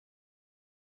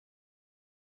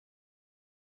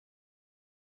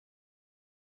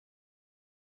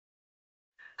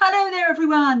Hello there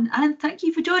everyone, and thank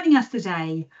you for joining us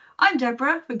today. I'm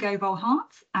Deborah from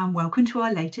GoVolHerts and welcome to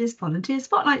our latest Volunteer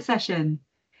Spotlight session.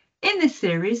 In this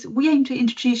series, we aim to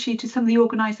introduce you to some of the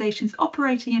organisations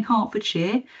operating in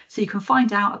Hertfordshire so you can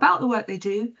find out about the work they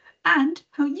do and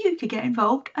how you could get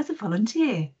involved as a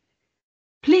volunteer.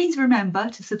 Please remember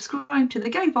to subscribe to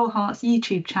the GoVolHerts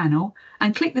YouTube channel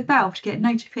and click the bell to get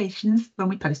notifications when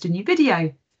we post a new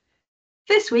video.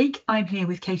 This week, I'm here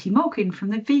with Katy Malkin from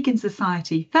the Vegan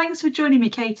Society. Thanks for joining me,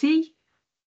 Katy.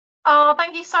 Oh,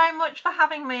 thank you so much for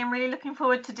having me. I'm really looking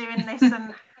forward to doing this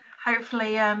and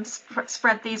hopefully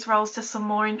spread these roles to some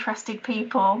more interested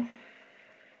people.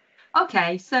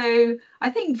 Okay, so I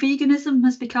think veganism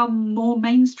has become more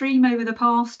mainstream over the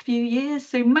past few years.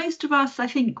 So most of us, I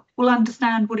think, will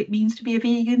understand what it means to be a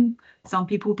vegan. Some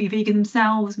people will be vegan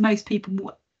themselves. Most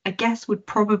people, I guess, would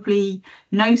probably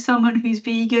know someone who's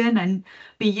vegan and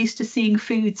be used to seeing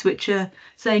foods which are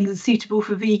saying are suitable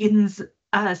for vegans.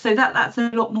 So that's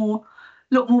a lot more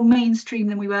mainstream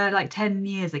than we were like 10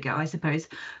 years ago, I suppose.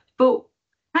 But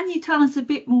can you tell us a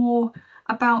bit more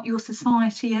about your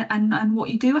society and what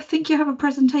you do? I think you have a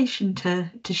presentation to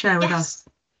share with us.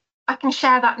 I can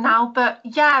share that now, but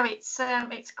yeah,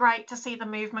 it's great to see the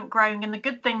movement growing, and the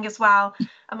good thing as well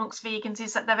amongst vegans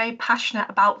is that they're very passionate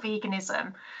about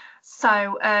veganism.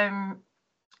 So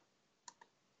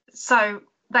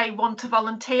they want to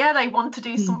volunteer, they want to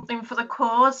do something for the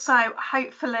cause. So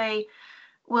hopefully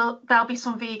there'll be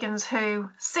some vegans who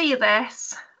see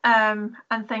this and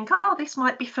think, oh, this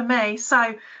might be for me.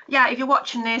 So yeah, if you're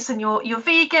watching this and you're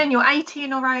vegan, you're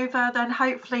 18 or over, then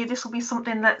hopefully this will be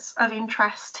something that's of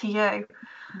interest to you.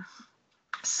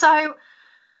 So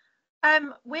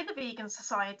we're the Vegan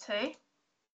Society,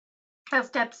 as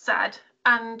Deb said,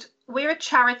 and we're a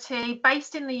charity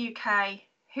based in the UK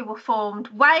who were formed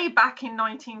way back in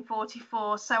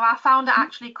 1944. So our founder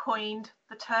actually coined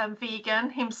the term vegan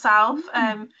himself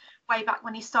way back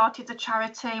when he started the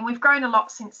charity, and we've grown a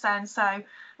lot since then. So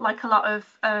like a lot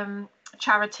of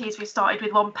charities, we started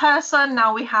with one person.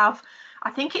 Now we have,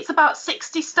 I think it's about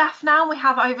 60 staff now. We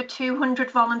have over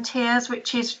 200 volunteers,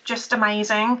 which is just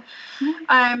amazing.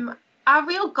 Our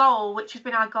real goal, which has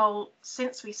been our goal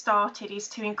since we started, is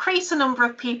to increase the number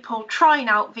of people trying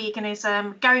out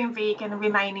veganism, going vegan and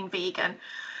remaining vegan,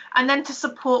 and then to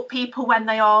support people when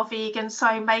they are vegan.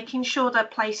 So making sure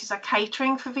that places are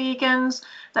catering for vegans,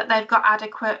 that they've got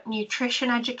adequate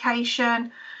nutrition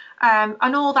education,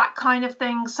 and all that kind of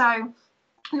thing. So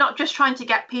not just trying to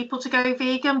get people to go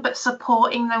vegan, but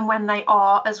supporting them when they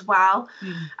are as well.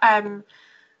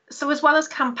 So as well as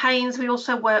campaigns, we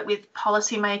also work with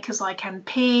policymakers like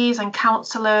MPs and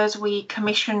councillors. We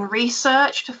commission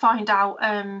research to find out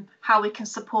how we can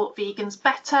support vegans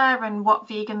better and what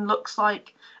vegan looks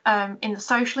like in the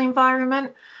social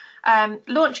environment.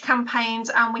 Launch campaigns,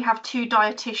 and we have 2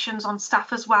 dietitians on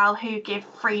staff as well who give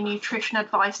free nutrition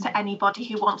advice to anybody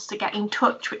who wants to get in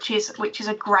touch, which is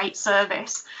a great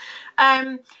service.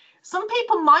 Some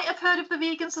people might have heard of the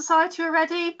Vegan Society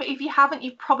already, but if you haven't,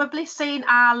 you've probably seen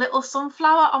our little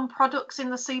sunflower on products in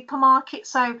the supermarket.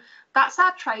 So that's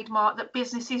our trademark that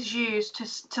businesses use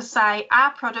to say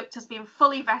our product has been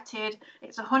fully vetted,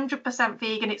 it's 100%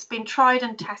 vegan, it's been tried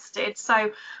and tested.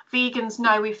 So vegans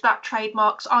know if that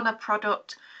trademark's on a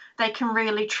product, they can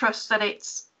really trust that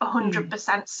it's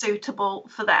 100% suitable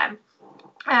for them.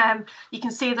 You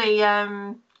can see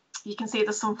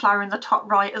the sunflower in the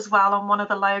top right as well on one of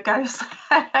the logos.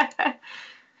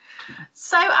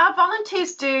 So our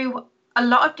volunteers do a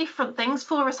lot of different things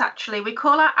for us, actually. We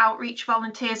call our outreach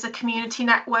volunteers a community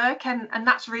network, and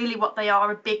that's really what they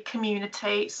are, a big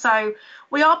community. So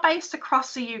we are based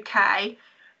across the UK,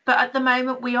 but at the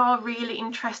moment we are really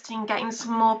interested in getting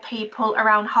some more people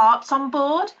around Hearts on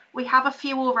board. We have a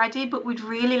few already, but we'd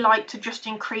really like to just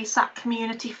increase that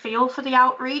community feel for the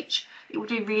outreach. It would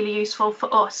be really useful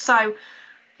for us. So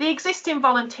the existing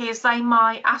volunteers, they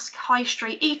might ask high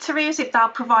street eateries if they'll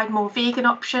provide more vegan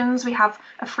options. We have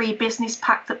a free business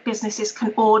pack that businesses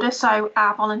can order, so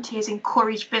our volunteers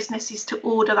encourage businesses to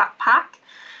order that pack.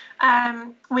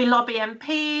 We lobby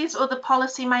MPs, other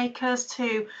policymakers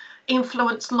to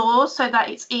influence laws so that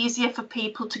it's easier for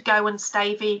people to go and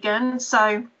stay vegan.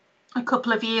 So a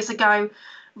couple of years ago,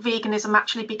 veganism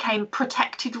actually became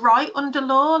protected right under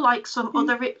law, like some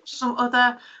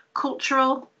other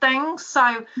cultural things.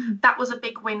 So that was a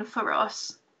big win for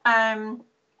us. And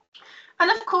And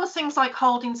of course, things like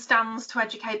holding stands to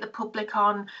educate the public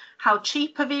on how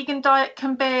cheap a vegan diet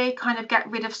can be, kind of get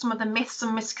rid of some of the myths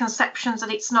and misconceptions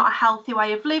that it's not a healthy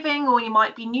way of living, or you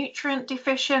might be nutrient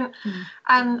deficient.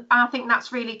 And I think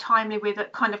that's really timely with a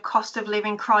kind of cost of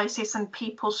living crisis and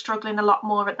people struggling a lot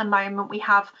more at the moment. We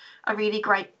have a really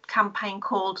great campaign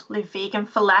called Live Vegan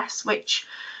for Less, which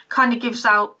kind of gives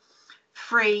out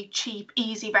free, cheap,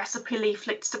 easy recipe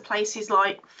leaflets to places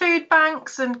like food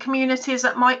banks and communities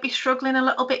that might be struggling a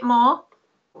little bit more,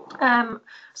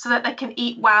 so that they can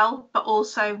eat well but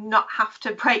also not have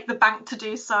to break the bank to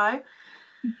do so.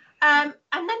 And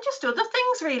then just other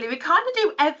things, really. We kind of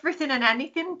do everything and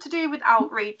anything to do with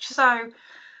outreach. So,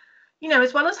 you know,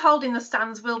 as well as holding the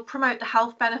stands, we'll promote the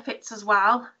health benefits as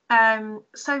well.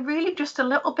 So really just a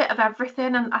little bit of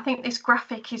everything. And I think this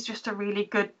graphic is just a really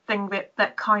good thing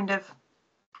that kind of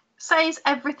says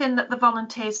everything that the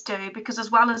volunteers do, because as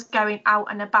well as going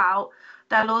out and about,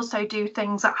 they'll also do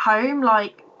things at home,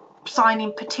 like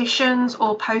signing petitions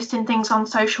or posting things on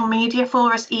social media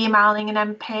for us, emailing an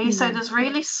MP. So there's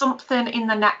really something in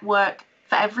the network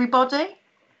for everybody.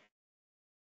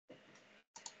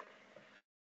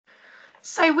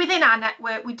 So within our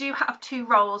network, we do have two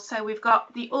roles. So we've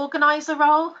got the organiser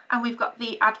role and we've got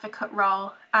the advocate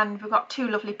role. And we've got two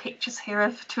lovely pictures here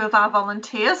of two of our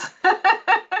volunteers.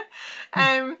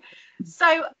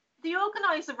 So the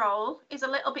organiser role is a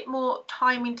little bit more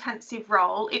time intensive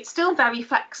role. It's still very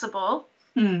flexible,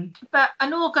 but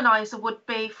an organiser would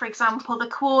be, for example, the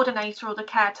coordinator or the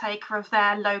caretaker of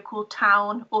their local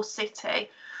town or city.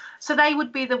 So they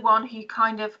would be the one who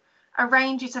kind of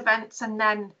arranges events, and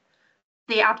then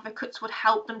the advocates would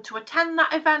help them to attend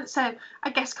that event. So I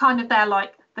guess kind of they're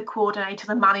like the coordinator,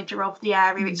 the manager of the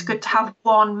area. It's good to have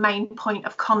one main point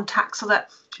of contact so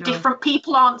that different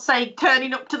people aren't, say,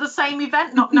 turning up to the same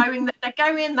event, not knowing that they're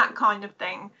going, that kind of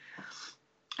thing.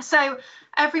 So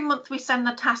every month we send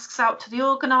the tasks out to the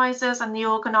organisers, and the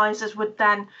organisers would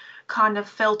then kind of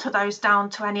filter those down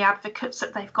to any advocates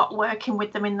that they've got working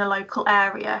with them in the local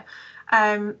area.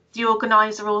 The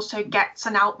organiser also gets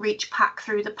an outreach pack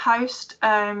through the post.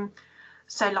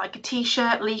 So like a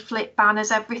t-shirt, leaflet,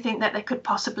 banners, everything that they could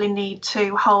possibly need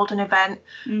to hold an event.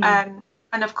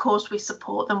 And of course, we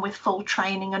support them with full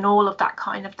training and all of that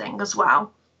kind of thing as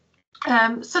well.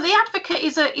 So the advocate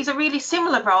is a really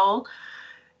similar role.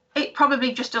 It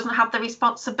probably just doesn't have the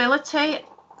responsibility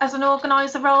as an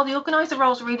organiser role. The organiser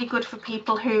role is really good for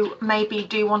people who maybe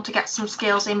do want to get some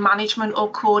skills in management or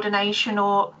coordination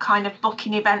or kind of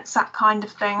booking events, that kind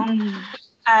of thing.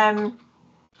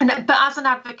 But as an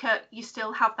advocate, you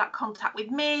still have that contact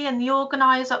with me and the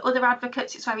organiser, other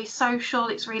advocates. It's very social.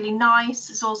 It's really nice.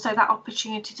 There's also that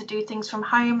opportunity to do things from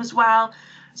home as well.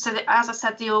 So that, as I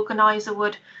said, the organiser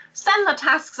would send the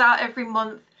tasks out every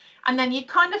month, and then you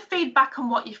kind of feedback on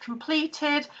what you've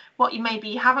completed, what you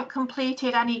maybe haven't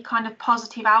completed, any kind of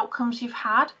positive outcomes you've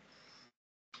had.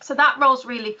 So that role's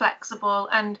really flexible.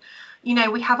 And you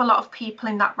know, we have a lot of people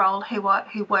in that role who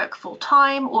work full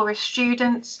time or as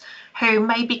students who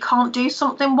maybe can't do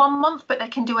something one month, but they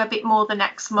can do a bit more the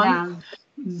next month.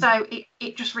 So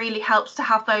it just really helps to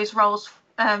have those roles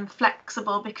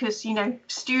flexible, because, you know,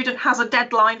 student has a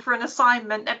deadline for an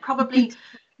assignment. They're probably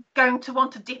going to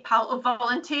want to dip out of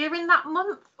volunteering that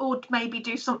month, or maybe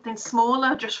do something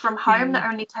smaller just from home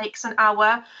that only takes an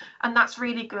hour. And that's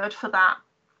really good for that.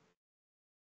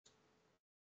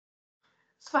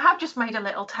 So I have just made a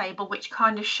little table which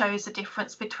kind of shows the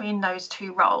difference between those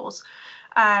two roles.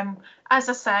 As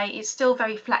I say, it's still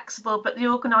very flexible, but the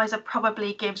organiser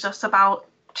probably gives us about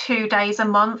 2 days a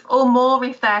month or more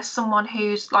if there's someone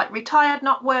who's like retired,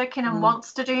 not working, and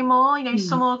wants to do more. You know,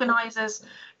 some organisers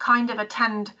kind of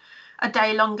attend a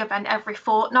day-long event every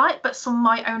fortnight, but some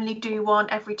might only do one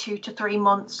every 2 to 3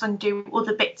 months and do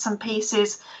other bits and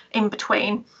pieces in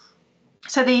between.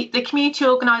 So the community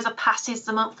organiser passes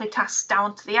the monthly tasks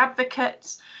down to the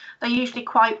advocates. They're usually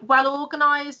quite well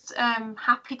organised,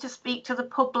 happy to speak to the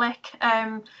public,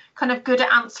 kind of good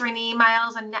at answering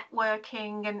emails and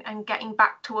networking and getting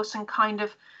back to us, and kind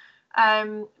of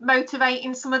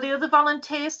motivating some of the other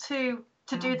volunteers to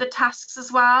do the tasks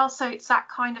as well. So it's that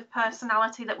kind of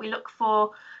personality that we look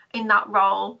for in that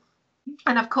role.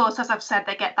 And of course, as I've said,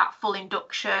 they get that full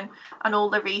induction and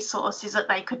all the resources that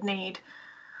they could need.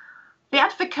 The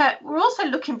advocate, we're also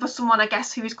looking for someone, I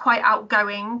guess, who is quite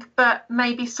outgoing, but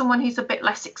maybe someone who's a bit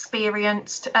less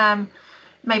experienced,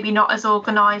 maybe not as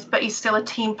organised, but is still a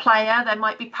team player. They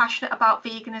might be passionate about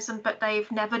veganism, but they've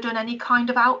never done any kind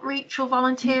of outreach or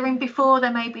volunteering before.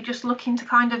 They may be just looking to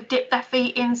kind of dip their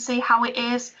feet in, see how it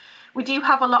is. We do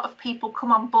have a lot of people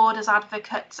come on board as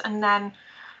advocates and then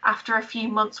after a few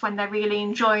months, when they're really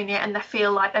enjoying it and they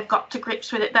feel like they've got to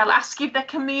grips with it, they'll ask if they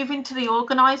can move into the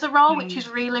organiser role, which is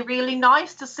really, really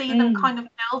nice to see them kind of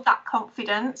build that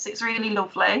confidence. It's really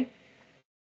lovely.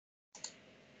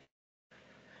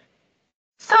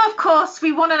 So, of course,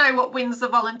 we want to know what wins the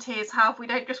volunteers have. We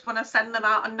don't just want to send them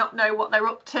out and not know what they're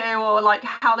up to or like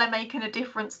how they're making a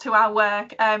difference to our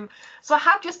work. So I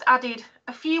have just added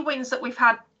a few wins that we've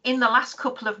had in the last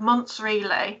couple of months,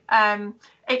 really.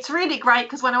 It's really great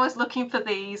because when I was looking for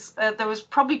these, there was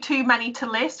probably too many to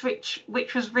list, which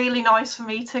was really nice for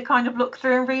me to kind of look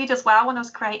through and read as well when I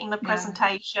was creating the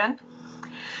presentation.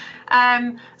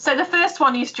 So the first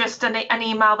one is just an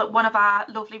email that one of our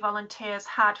lovely volunteers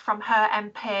had from her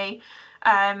MP.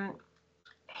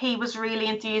 He was really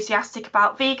enthusiastic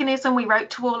about veganism. We wrote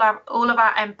to all of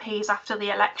our MPs after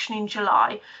the election in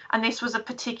July, and this was a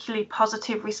particularly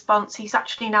positive response. He's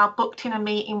actually now booked in a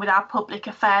meeting with our public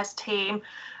affairs team.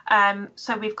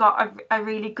 So we've got a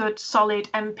really good, solid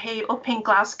MP up in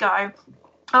Glasgow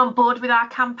on board with our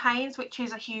campaigns, which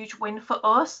is a huge win for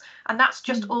us. And that's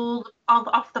just all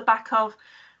off the back of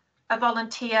a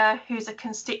volunteer who's a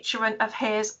constituent of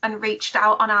his and reached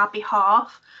out on our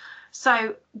behalf.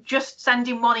 So just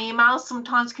sending one email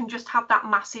sometimes can just have that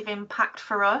massive impact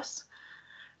for us.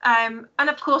 And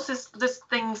of course, there's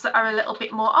things that are a little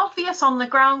bit more obvious on the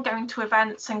ground, going to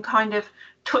events and kind of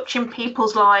touching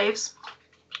people's lives.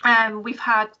 We've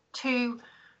had two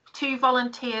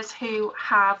volunteers who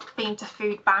have been to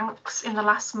food banks in the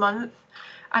last month,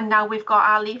 and now we've got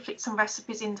our leaflets and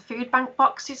recipes in the food bank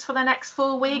boxes for the next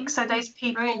 4 weeks. So those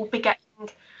people will be getting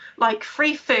like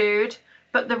free food,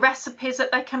 but the recipes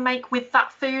that they can make with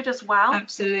that food as well.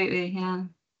 Absolutely, yeah.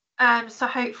 So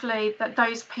hopefully that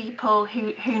those people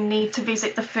who need to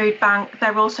visit the food bank,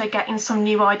 they're also getting some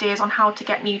new ideas on how to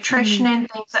get nutrition in,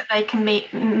 things that they can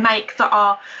make that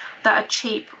are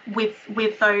cheap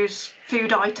with those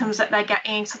food items that they're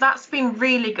getting. So that's been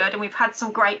really good, and we've had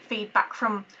some great feedback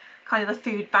from kind of the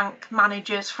food bank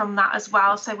managers from that as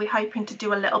well. So we're hoping to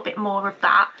do a little bit more of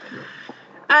that.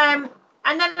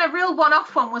 And then a real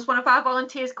one-off one was one of our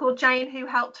volunteers called Jane, who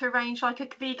helped to arrange like a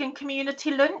vegan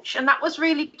community lunch, and that was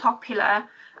really popular.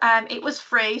 It was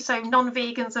free, so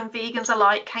non-vegans and vegans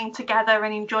alike came together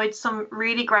and enjoyed some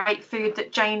really great food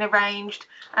that Jane arranged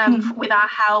with our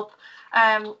help.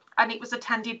 And it was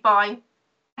attended by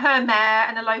her mayor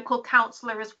and a local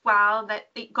councillor as well. That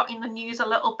it got in the news a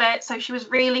little bit, so she was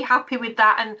really happy with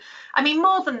that. And I mean,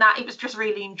 more than that, it was just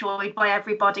really enjoyed by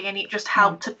everybody, and it just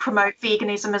helped to promote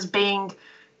veganism as being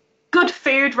good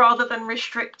food rather than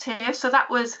restrictive. So that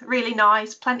was really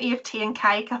nice. Plenty of tea and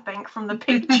cake, I think, from the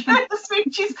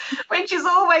pictures, which is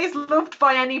always loved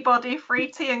by anybody. Free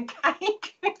tea and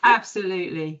cake.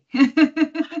 Absolutely.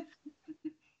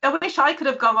 I wish I could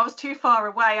have gone. I was too far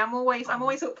away. I'm always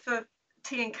up for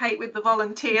tea and cake with the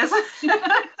volunteers. And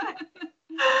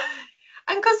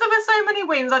because there were so many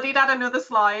wins, I did add another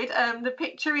slide. The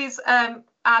picture is our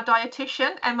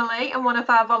dietitian Emily and one of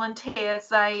our volunteers.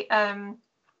 They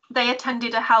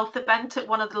attended a health event at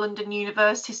one of the London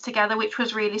universities together, which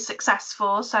was really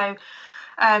successful. So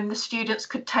the students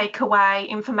could take away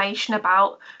information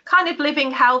about kind of living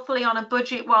healthily on a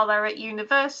budget while they're at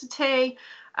university.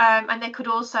 And they could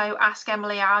also ask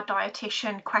Emily, our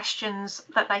dietitian, questions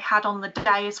that they had on the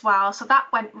day as well. So that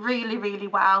went really, really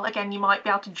well. Again, you might be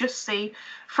able to just see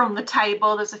from the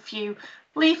table, there's a few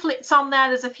leaflets on there.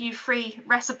 There's a few free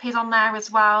recipes on there as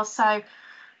well. So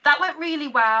that went really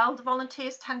well. The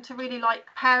volunteers tend to really like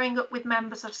pairing up with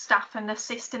members of staff and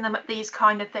assisting them at these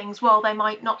kind of things. While they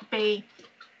might not be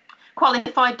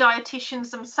qualified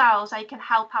dietitians themselves, they can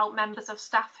help out members of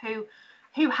staff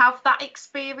who have that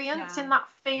experience in that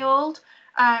field.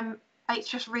 It's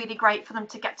just really great for them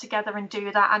to get together and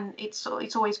do that, and it's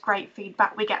always great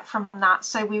feedback we get from that.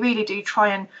 So we really do try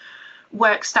and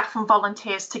work staff and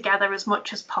volunteers together as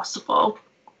much as possible.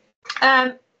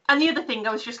 And the other thing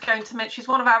I was just going to mention is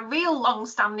one of our real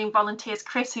long-standing volunteers,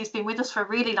 Chris, who's been with us for a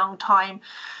really long time.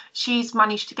 She's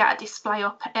managed to get a display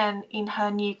up in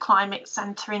her new climate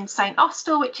centre in St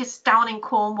Austell, which is down in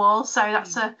Cornwall. So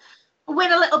that's a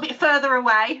win a little bit further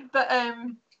away, but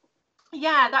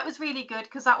yeah, that was really good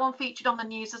because that one featured on the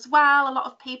news as well. A lot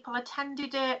of people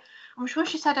attended it. I'm sure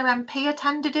she said her MP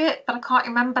attended it, but I can't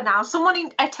remember now.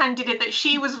 Someone attended it that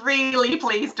she was really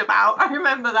pleased about. I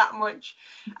remember that much.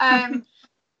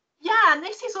 Yeah, and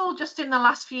this is all just in the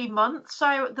last few months.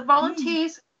 So the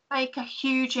volunteers make a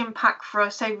huge impact for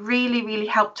us. They really, really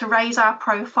help to raise our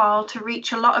profile, to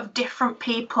reach a lot of different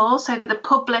people, so the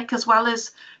public as well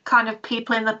as kind of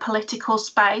people in the political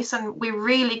space. And we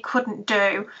really couldn't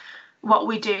do what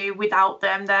we do without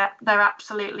them. They're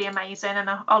absolutely amazing, and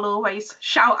I'll always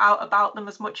shout out about them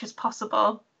as much as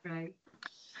possible. Right.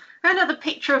 Another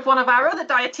picture of one of our other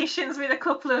dietitians with a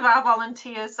couple of our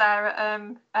volunteers there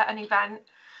at an event.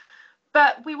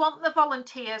 But we want the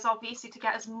volunteers obviously to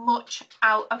get as much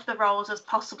out of the roles as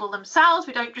possible themselves.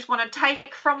 We don't just want to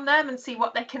take from them and see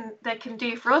what they can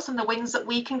do for us and the wins that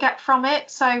we can get from it.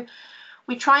 So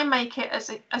we try and make it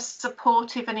as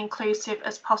supportive and inclusive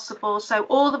as possible. So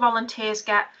all the volunteers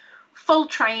get full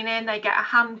training, they get a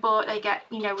handbook, they get,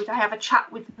 they have a chat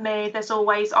with me. There's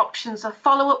always options of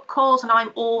follow-up calls, and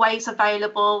I'm always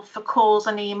available for calls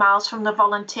and emails from the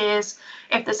volunteers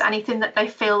if there's anything that they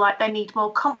feel like they need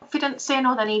more confidence in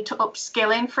or they need to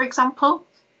upskill in, for example.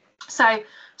 So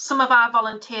some of our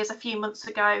volunteers a few months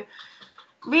ago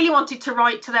really wanted to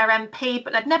write to their MP,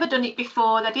 but they'd never done it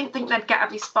before. They didn't think they'd get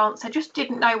a response. They just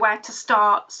didn't know where to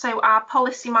start. So our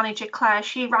policy manager, Claire,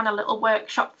 she ran a little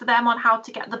workshop for them on how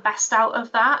to get the best out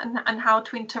of that and how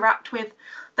to interact with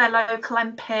their local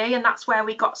MP. And that's where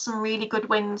we got some really good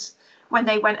wins when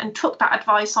they went and took that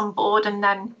advice on board and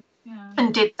then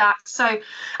and did that. So,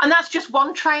 and that's just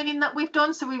one training that we've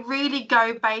done. So we really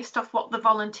go based off what the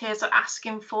volunteers are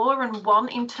asking for and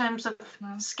want in terms of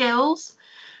skills.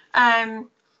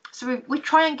 So we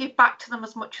try and give back to them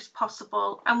as much as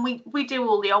possible, and we do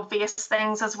all the obvious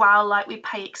things as well, like we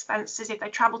pay expenses if they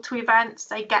travel to events.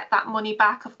 They get that money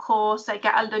back, of course. They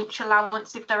get a lunch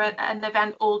allowance if they're at an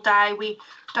event all day. We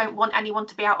don't want anyone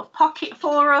to be out of pocket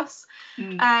for us.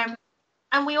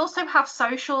 And we also have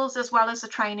socials as well as the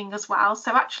training as well.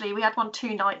 So actually we had one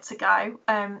 2 nights ago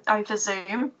over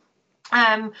Zoom,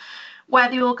 where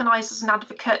the organisers and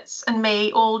advocates and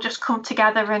me all just come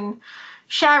together and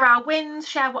share our wins,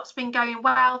 share what's been going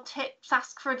well, tips,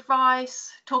 ask for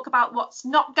advice, talk about what's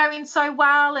not going so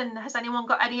well, and has anyone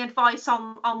got any advice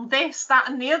on this, that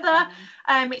and the other.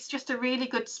 It's just a really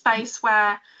good space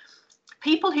where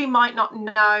people who might not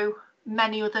know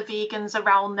many other vegans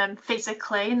around them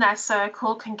physically in their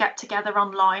circle can get together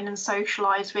online and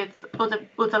socialise with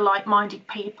other like-minded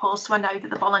people. So I know that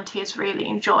the volunteers really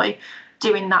enjoy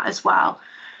doing that as well.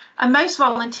 And most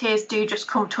volunteers do just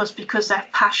come to us because they're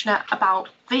passionate about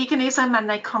veganism and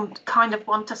they kind of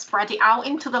want to spread it out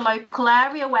into the local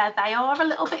area where they are a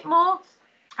little bit more,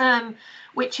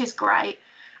 which is great.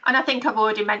 And I think I've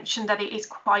already mentioned that it is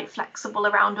quite flexible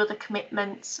around other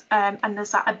commitments, and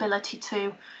there's that ability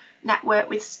to network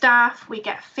with staff. We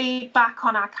get feedback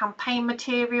on our campaign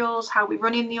materials, how we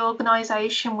run in the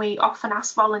organisation. We often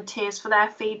ask volunteers for their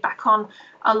feedback on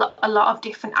a lot of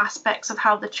different aspects of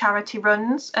how the charity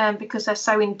runs, because they're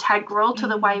so integral to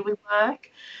the way we work.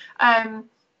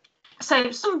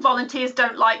 So some volunteers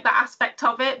don't like that aspect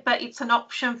of it, but it's an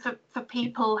option for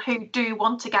people who do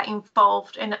want to get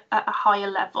involved at a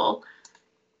higher level.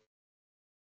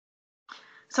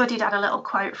 So I did add a little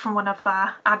quote from one of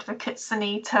our advocates,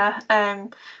 Anita,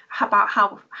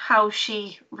 about how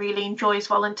she really enjoys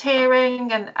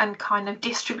volunteering and kind of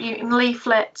distributing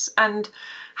leaflets, and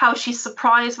how she's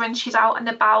surprised when she's out and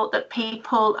about that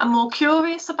people are more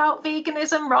curious about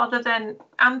veganism rather than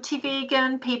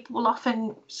anti-vegan. People will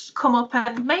often come up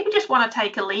and maybe just want to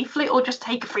take a leaflet or just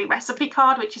take a free recipe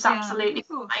card, which is absolutely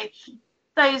fine.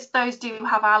 Those do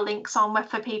have our links on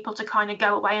for people to kind of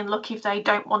go away and look if they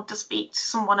don't want to speak to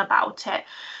someone about it.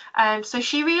 So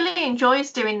she really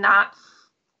enjoys doing that.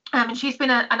 And she's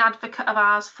been an advocate of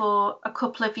ours for a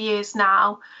couple of years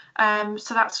now.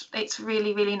 So it's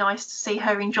really, really nice to see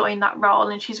her enjoying that role,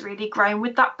 and she's really grown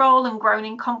with that role and grown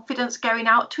in confidence going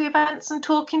out to events and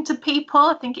talking to people.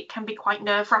 I think it can be quite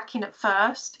nerve-wracking at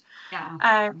first.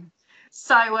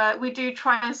 So we do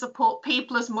try and support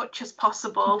people as much as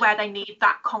possible where they need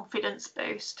that confidence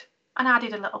boost. And I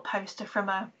added a little poster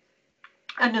from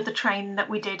another training that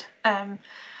we did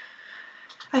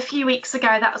a few weeks ago.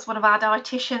 That was one of our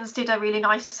dietitians did a really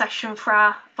nice session for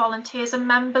our volunteers and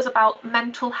members about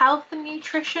mental health and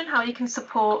nutrition, how you can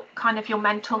support kind of your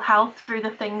mental health through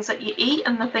the things that you eat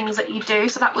and the things that you do.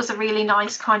 So that was a really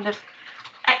nice kind of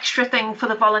extra thing for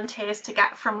the volunteers to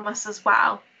get from us as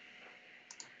well.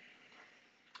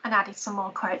 And added some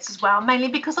more quotes as well, mainly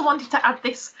because I wanted to add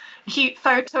this cute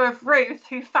photo of Ruth,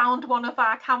 who found one of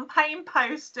our campaign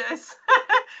posters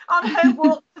on her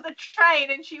walk to the train,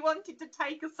 and she wanted to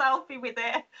take a selfie with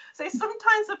it. So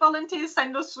sometimes the volunteers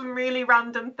send us some really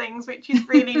random things, which is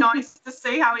really nice to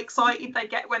see how excited they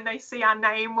get when they see our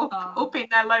name up in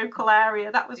their local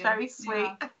area. That was very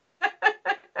sweet.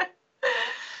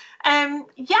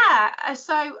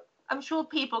 So I'm sure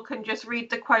people can just read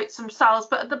the quotes themselves,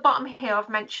 but at the bottom here I've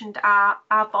mentioned our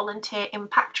volunteer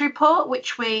impact report,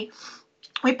 which we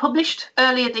we published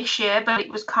earlier this year, but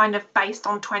it was kind of based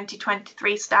on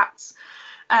 2023 stats.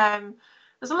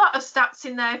 There's a lot of stats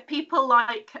in there. If people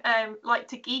like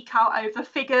to geek out over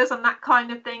figures and that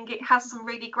kind of thing, it has some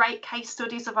really great case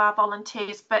studies of our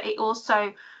volunteers, but it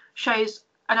also shows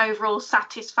an overall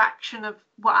satisfaction of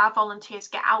what our volunteers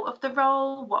get out of the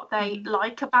role, what they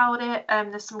like about it.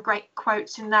 There's some great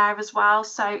quotes in there as well.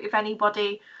 So if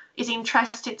anybody is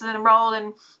interested in the role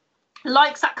and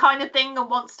likes that kind of thing and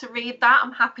wants to read that,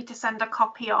 I'm happy to send a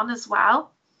copy on as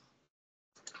well.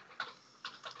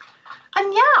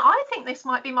 And yeah, I think this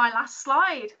might be my last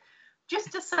slide.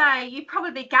 Just to say, you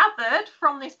probably gathered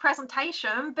from this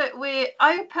presentation, but we're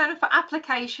open for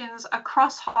applications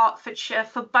across Hertfordshire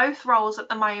for both roles at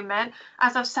the moment.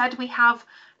 As I've said, we have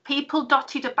people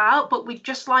dotted about, but we'd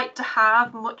just like to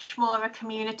have much more of a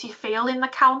community feel in the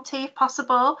county if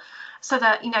possible, so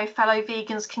that, you know, fellow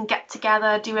vegans can get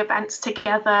together, do events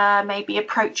together, maybe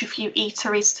approach a few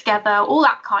eateries together, all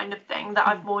that kind of thing that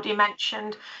I've already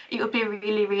mentioned. It would be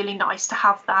really, really nice to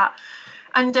have that.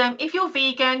 And if you're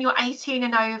vegan, you're 18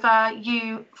 and over,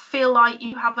 you feel like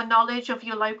you have a knowledge of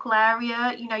your local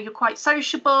area, you know, you're quite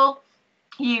sociable,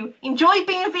 you enjoy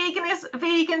being a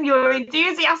vegan, you're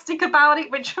enthusiastic about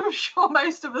it, which I'm sure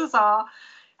most of us are,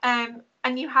 and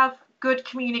you have good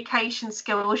communication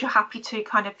skills, you're happy to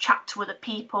kind of chat to other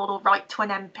people or write to an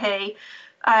MP,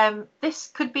 this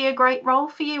could be a great role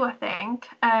for you, I think,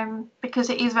 because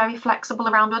it is very flexible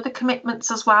around other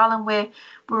commitments as well, and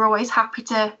we're always happy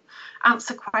to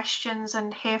answer questions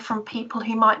and hear from people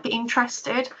who might be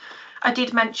interested. I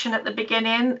did mention at the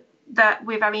beginning that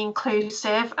we're very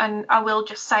inclusive, and I will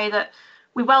just say that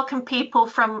we welcome people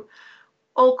from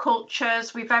all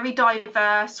cultures. We're very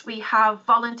diverse. We have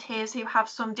volunteers who have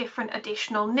some different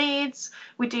additional needs.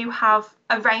 We do have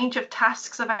a range of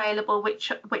tasks available,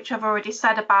 which I've already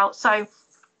said about. So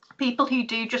people who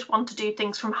do just want to do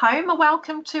things from home are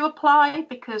welcome to apply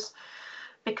because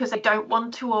they don't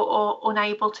want to or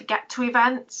unable to get to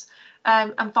events,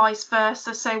 and vice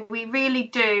versa. So we really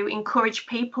do encourage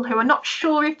people who are not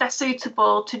sure if they're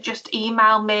suitable to just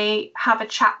email me, have a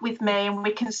chat with me, and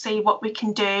we can see what we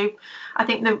can do. I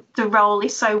think the role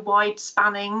is so wide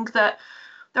spanning that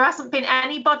there hasn't been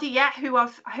anybody yet who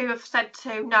have said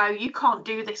to, no, you can't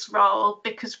do this role,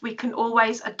 because we can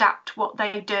always adapt what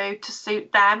they do to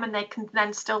suit them, and they can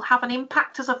then still have an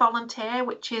impact as a volunteer,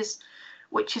 which is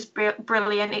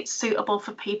brilliant. It's suitable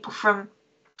for people from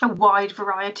a wide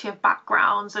variety of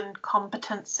backgrounds and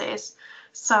competencies.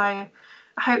 So I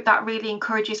hope that really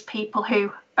encourages people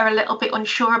who are a little bit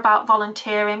unsure about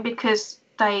volunteering because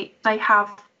they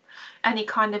have any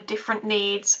kind of different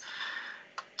needs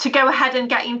to go ahead and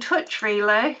get in touch,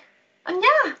 really. And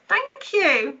yeah, thank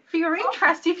you for your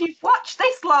interest. If you've watched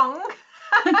this long,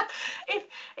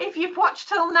 if you've watched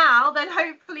till now, then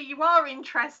hopefully you are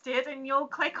interested and you'll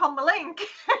click on the link.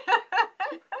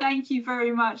 Thank you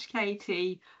very much,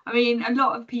 Katie. I mean, a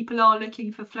lot of people are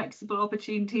looking for flexible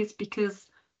opportunities because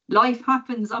life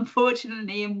happens,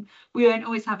 unfortunately, and we don't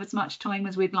always have as much time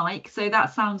as we'd like. So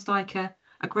that sounds like a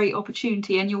great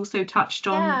opportunity. And you also touched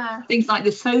on things like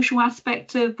the social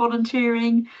aspect of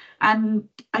volunteering and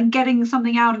getting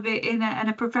something out of it in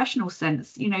a professional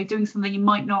sense, you know, doing something you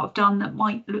might not have done that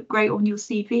might look great on your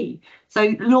CV.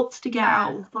 So lots to get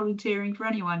out of volunteering for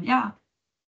anyone. Yeah.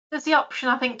 There's the option,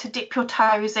 I think, to dip your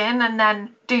toes in and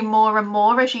then do more and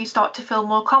more as you start to feel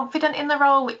more confident in the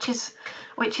role, which is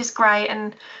great.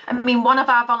 And I mean, one of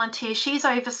our volunteers, she's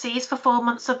overseas for 4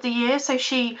 months of the year, so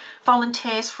she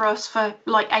volunteers for us for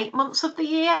like 8 months of the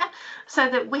year, so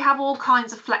that we have all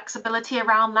kinds of flexibility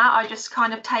around that. I just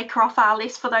kind of take her off our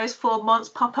list for those 4 months,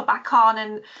 pop her back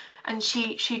on, and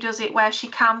she does it where she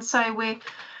can. So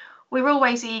we're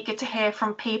always eager to hear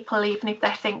from people, even if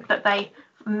they think that they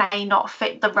may not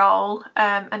fit the role,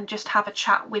 and just have a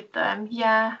chat with them.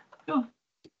 Yeah. Sure.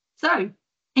 So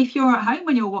if you're at home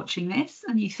when you're watching this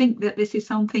and you think that this is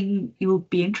something you'll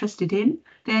be interested in,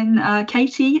 then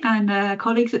Katie and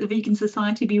colleagues at the Vegan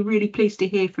Society will be really pleased to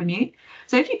hear from you.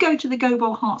 So if you go to the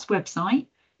GoVolHerts website,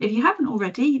 if you haven't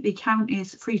already, the account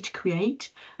is free to create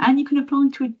and you can apply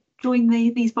to join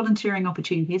these volunteering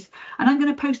opportunities. And I'm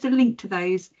going to post a link to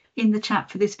those in the chat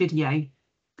for this video.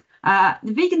 The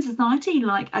Vegan Society,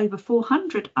 like over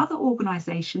 400 other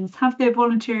organisations, have their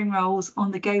volunteering roles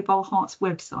on the GoVolHerts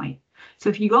website. So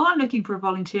if you are looking for a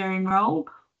volunteering role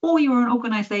or you're an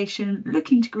organisation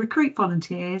looking to recruit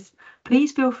volunteers,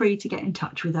 please feel free to get in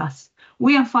touch with us.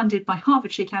 We are funded by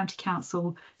Hertfordshire County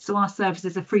Council, so our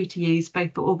services are free to use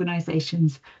both for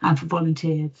organisations and for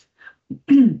volunteers.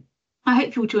 I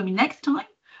hope you'll join me next time.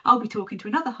 I'll be talking to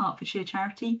another Hertfordshire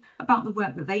charity about the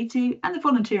work that they do and the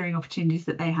volunteering opportunities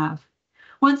that they have.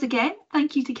 Once again,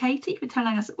 thank you to Katy for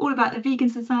telling us all about the Vegan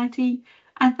Society,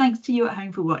 and thanks to you at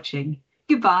home for watching.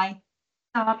 Goodbye.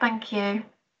 Oh, thank you.